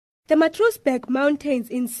The picturesque mountains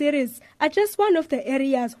in Ceres are just one of the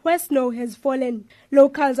areas where snow has fallen.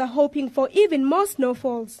 Locals are hoping for even more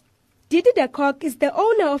snowfalls. Didi de Kock is the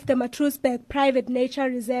owner of the picturesque Private Nature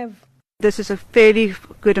Reserve. This is a fairly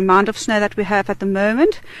good amount of snow that we have at the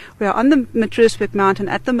moment. We are on the picturesque mountain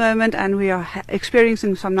at the moment, and we are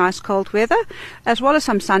experiencing some nice cold weather as well as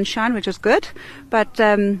some sunshine, which is good. But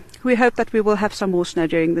we hope that we will have some more snow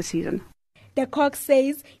during the season. De Kock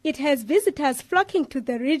says it has visitors flocking to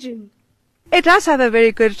the region. It does have a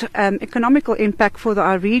very good economical impact for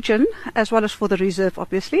our region as well as for the reserve,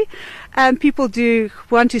 obviously. People do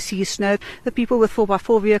want to see snow. The people with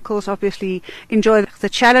 4x4 vehicles obviously enjoy the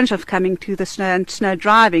challenge of coming to the snow and snow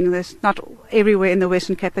driving. There's not everywhere in the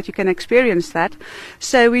Western Cape that you can experience that.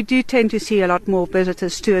 So we do tend to see a lot more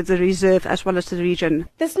visitors to the reserve as well as the region.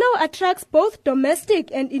 The snow attracts both domestic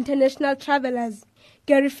and international travelers.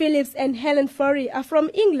 Gary Phillips and Helen Forey are from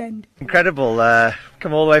England. Incredible,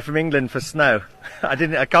 come all the way from England for snow.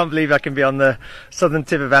 I can't believe I can be on the southern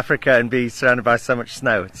tip of Africa and be surrounded by so much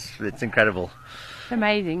snow. It's incredible.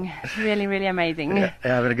 Amazing, really, really amazing. Yeah,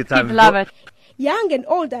 having a good time. People love it. Young and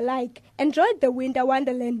old alike enjoyed the winter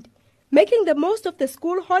wonderland. Making the most of the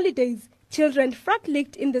school holidays, children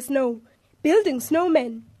frolicked in the snow, building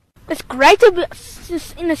snowmen. It's great to be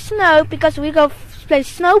in the snow because we go play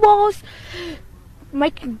snowballs,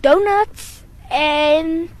 making donuts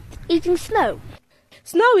and eating snow.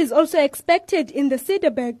 Snow is also expected in the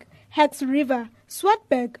Cederberg, Hex River,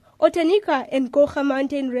 Swartberg, Otanika and Gocha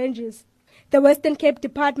mountain ranges. The Western Cape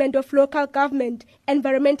Department of Local Government,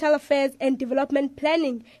 Environmental Affairs and Development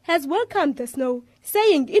Planning has welcomed the snow,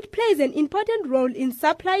 saying it plays an important role in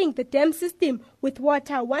supplying the dam system with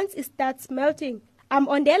water once it starts melting. I'm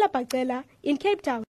Ondela Bacela in Cape Town.